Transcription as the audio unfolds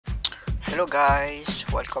Hello guys,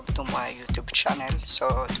 welcome to my YouTube channel.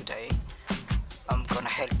 So today I'm gonna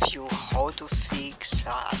help you how to fix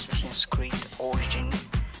Assassin's Creed Origin,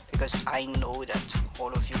 because I know that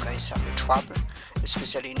all of you guys have a trouble,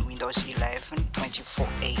 especially in Windows 11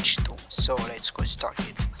 24H2. So let's go start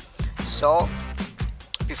it. So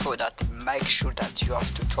before that, make sure that you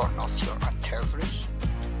have to turn off your antivirus,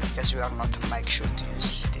 because we are not make sure to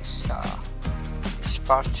use this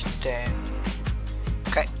part. Then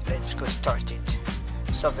okay, let's go start it.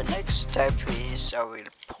 So the next step is I will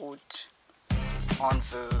put on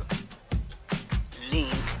the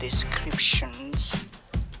link descriptions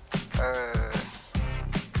the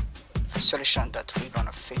solution that we're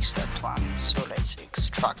gonna fix that one. So let's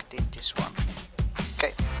extract it, this one.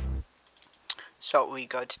 Okay, so we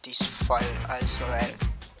got this file as well.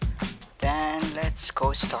 Then let's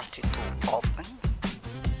go start it to open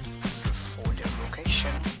the folder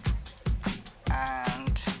location,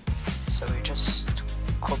 and so we just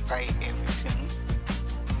copy everything.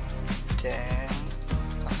 Then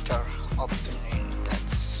after opening that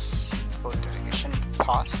folder location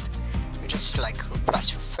past, we just like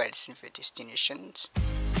replace your files in the destinations,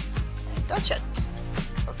 and that's it.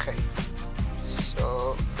 Okay,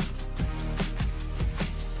 so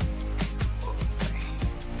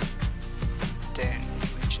then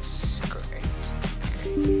we just go ahead.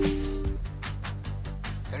 Okay,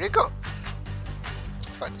 there we go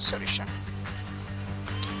for the solution.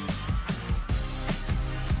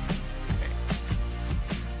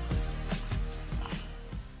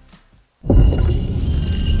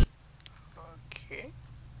 Okay.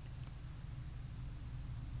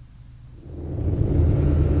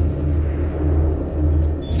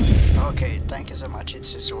 Okay, thank you so much.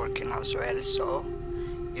 It is working as well. So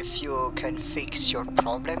if you can fix your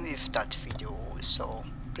problem with that video, so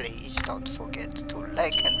please don't forget to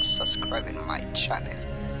like and subscribe in my channel.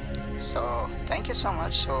 So thank you so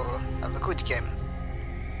much. So have a good game.